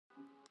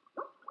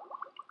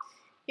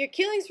Your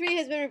killing spree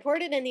has been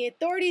reported and the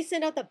authorities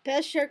sent out the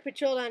best shark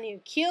patrol on you.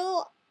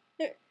 Kill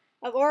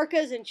of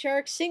orcas and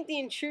sharks, sink the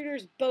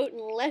intruder's boat and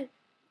let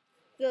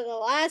for the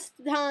last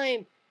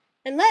time.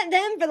 And let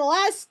them for the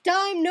last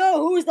time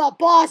know who's the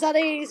boss of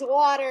these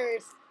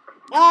waters.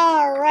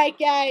 Alright,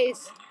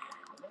 guys.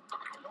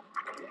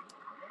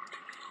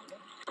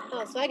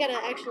 Oh, so I gotta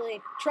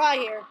actually try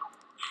here.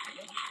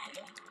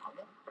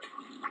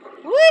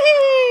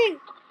 Whee!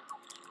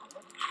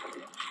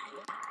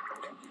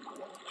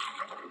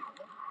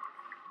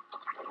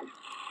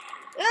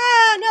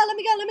 Ah, no, let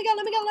me go, let me go,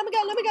 let me go, let me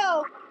go, let me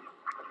go.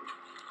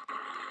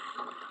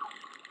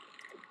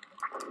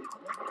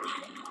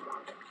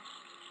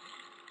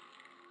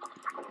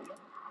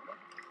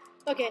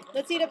 Okay,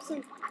 let's heat up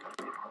some.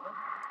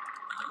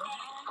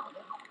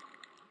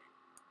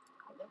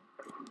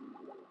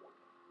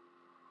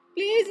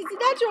 Please, it's a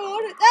natural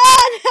order.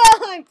 Ah, no,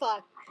 I'm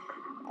fucked.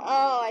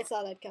 Oh, I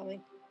saw that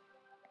coming.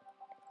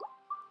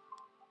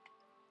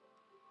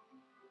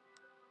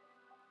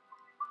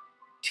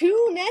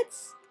 Two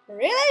nets?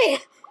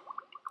 Really?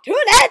 Two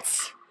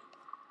nets?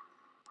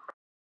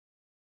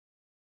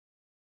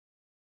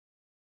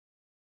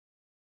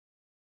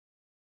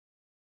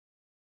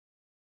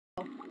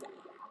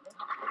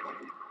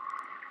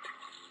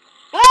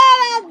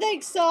 I don't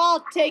think so.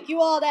 I'll take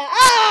you all down.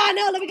 Ah,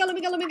 no, let me go, let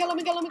me go, let me go, let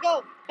me go, let me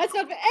go. That's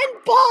not fair.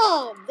 And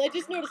bombs! I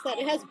just noticed that.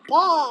 It has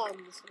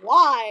bombs.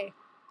 Why?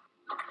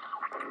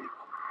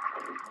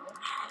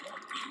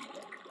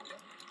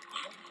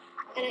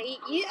 And I eat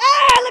you.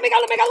 Ah, let me go,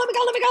 let me go, let me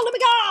go, let me go, let me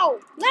go!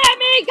 Let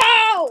me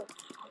go!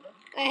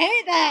 I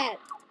hate that.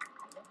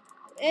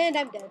 And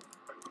I'm dead.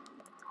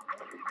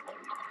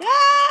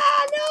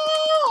 Ah, no!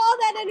 All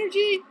that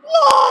energy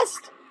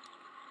lost!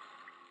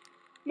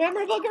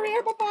 Memorable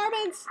career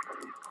performance.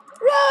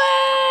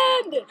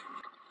 Run!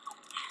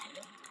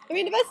 I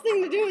mean, the best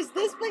thing to do is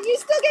this, but you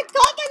still get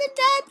caught by the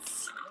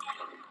nets!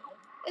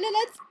 And the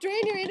nets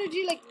drain your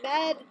energy like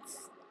mad.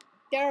 It's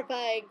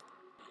terrifying.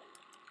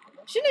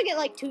 Shouldn't I get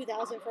like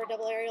 2,000 for a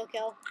double aerial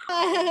kill?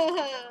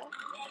 I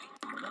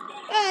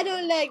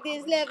don't like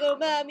this level,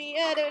 mommy.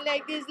 I don't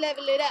like this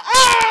level at all.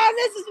 Ah,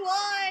 this is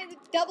why the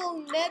double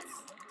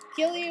nets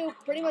kill you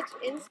pretty much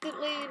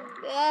instantly.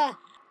 Ah,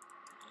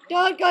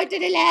 don't go to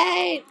the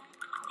lane.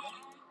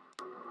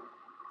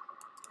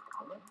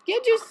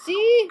 Can't you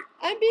see?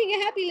 I'm being a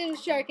happy little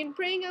shark and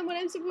preying on what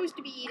I'm supposed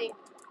to be eating.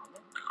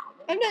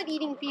 I'm not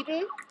eating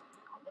people.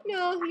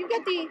 No, you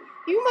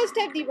must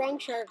have the wrong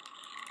shark.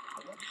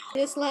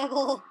 This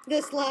level,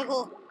 this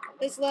level,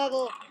 this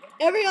level.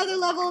 Every other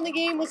level in the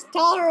game was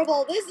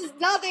tolerable. This is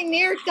nothing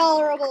near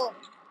tolerable.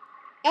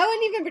 I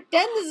wouldn't even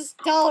pretend this is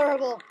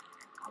tolerable.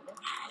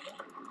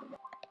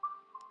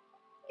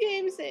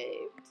 Game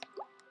saved.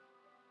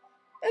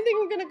 I think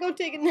I'm gonna go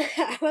take a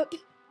nap.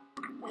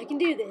 I can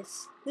do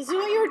this. This is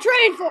what you were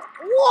trained for.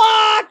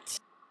 What?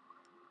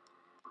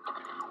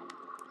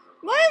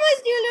 Why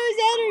must you lose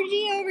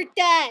energy over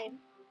time?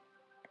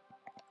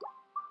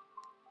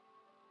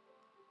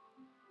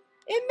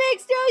 It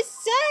makes no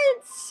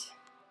sense.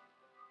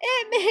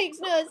 It makes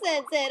no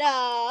sense at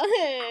all.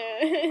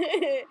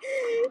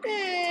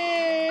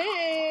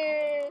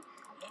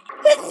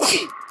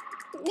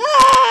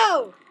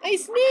 No! I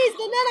sneezed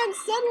and then I'm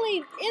suddenly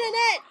in a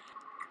net.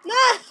 No!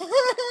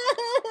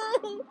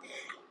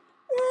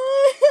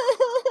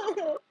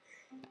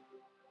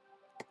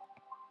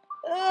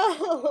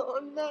 Oh,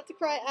 I'm about to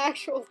cry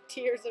actual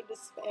tears of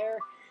despair.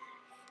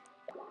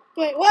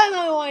 Wait, why am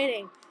I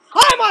whining?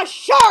 I'm a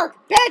shark,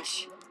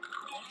 bitch!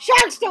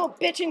 Sharks don't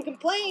bitch and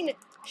complain.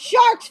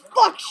 Sharks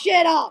fuck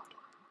shit up.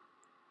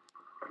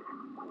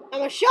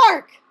 I'm a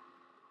shark.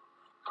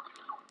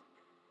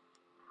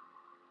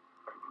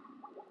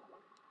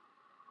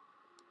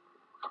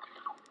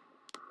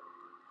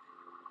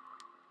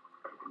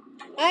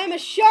 I am a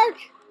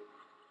shark.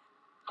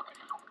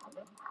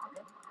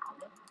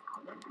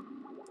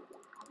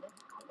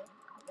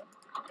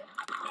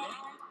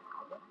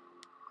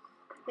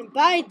 And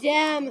by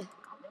damn,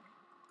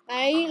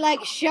 I eat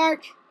like a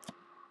shark.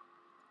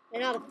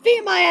 And I'll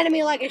defeat my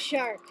enemy like a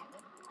shark.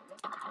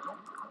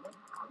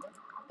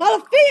 I'll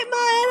defeat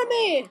my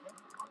enemy!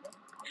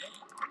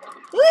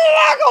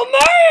 Like a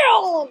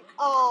man!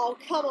 Oh,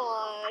 come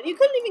on. You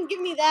couldn't even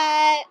give me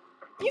that.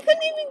 You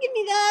couldn't even give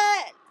me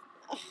that.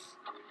 Ugh.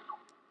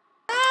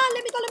 Ah,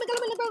 let me go, let me go,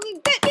 let me go, let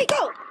me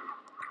go!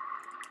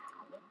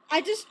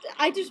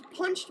 I just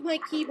punched my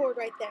keyboard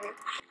right there.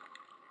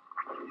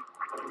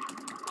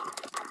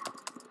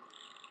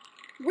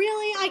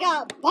 Really? I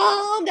got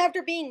bombed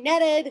after being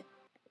netted.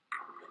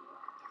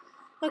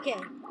 Okay,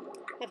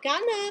 I've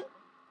gotten up.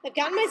 I've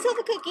gotten myself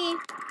a cookie.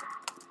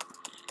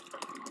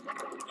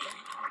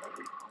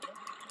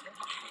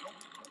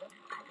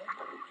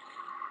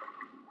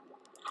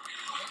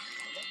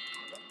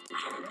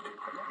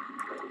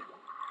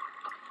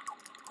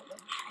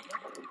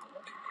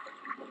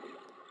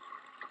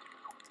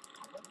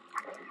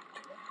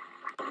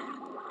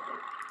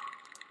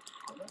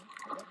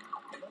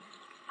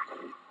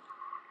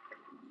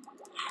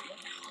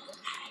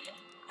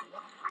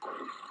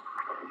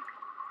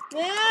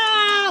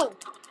 No!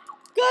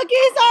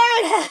 Cookies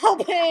aren't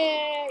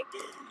helping!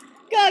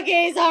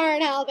 Cookies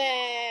aren't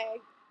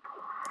helping!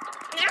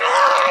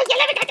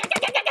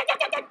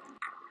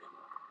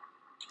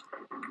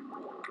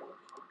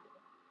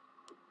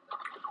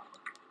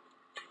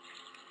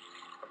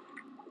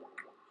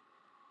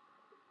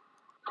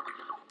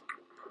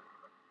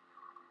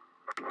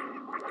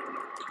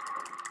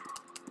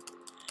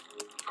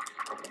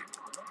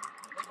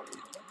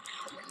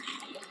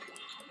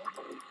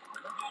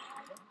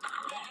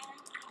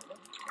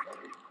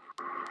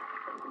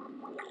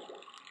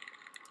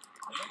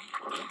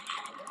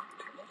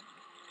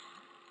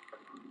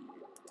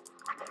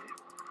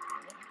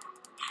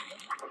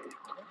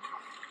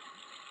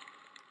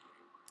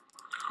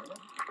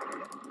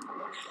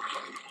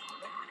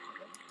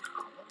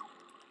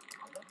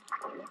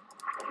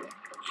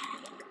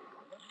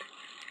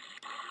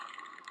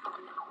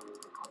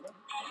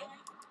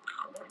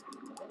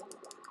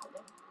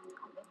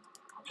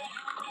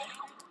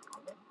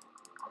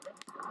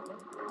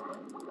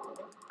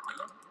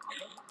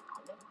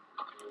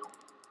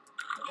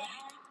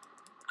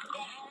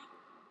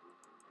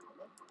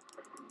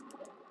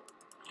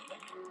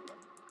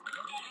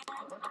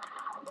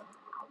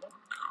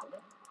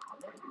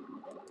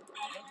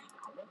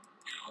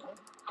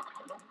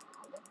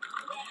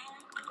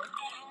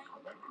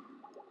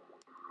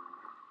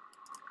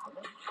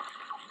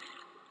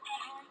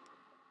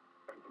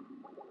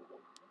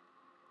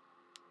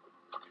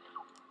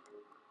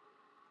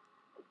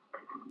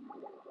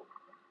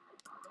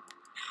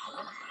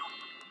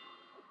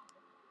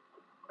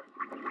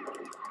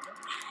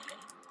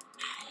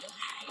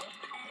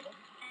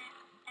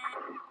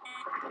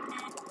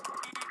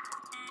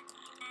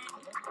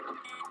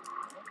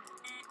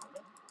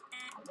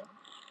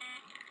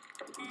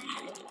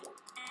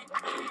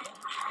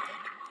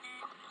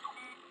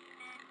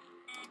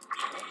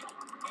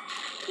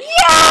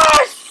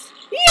 Yes!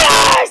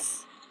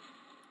 Yes!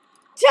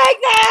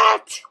 Take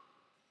that!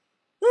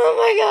 Oh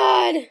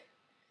my god!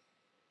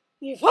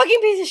 You fucking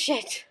piece of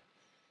shit!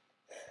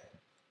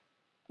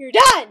 You're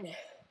done!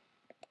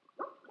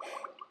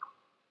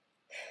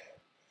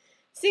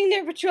 Seeing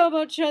their patrol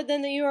boat showed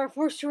them that you are a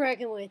force to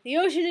reckon with. The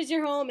ocean is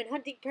your home, and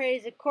hunting prey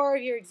is the core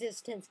of your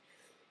existence.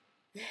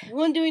 The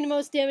one doing the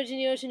most damage in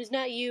the ocean is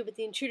not you, but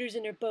the intruders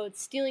in their boats,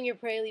 stealing your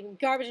prey, leaving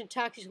garbage and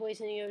toxic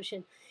waste in the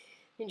ocean.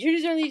 The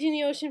intruders are leaving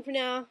the ocean for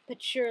now,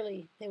 but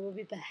surely they will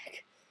be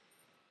back.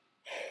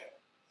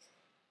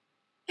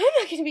 I'm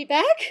not going to be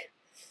back.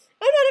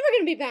 I'm not ever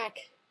going to be back.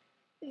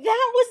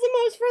 That was the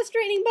most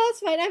frustrating boss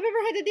fight I've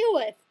ever had to deal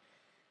with.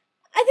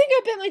 I think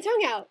I bit my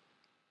tongue out.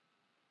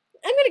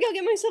 I'm going to go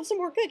get myself some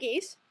more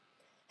cookies.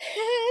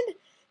 And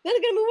then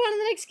I'm going to move on to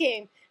the next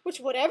game, which,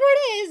 whatever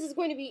it is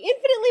going to be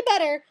infinitely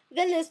better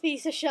than this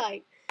piece of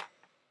shite.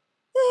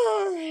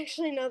 Oh,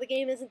 actually, no, the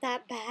game isn't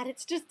that bad.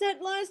 It's just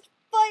that last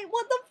fight.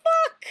 What the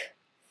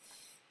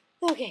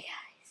fuck? Okay,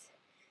 guys.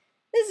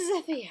 This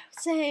is FAO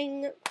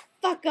saying,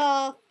 fuck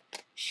off,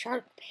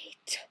 shark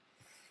bait.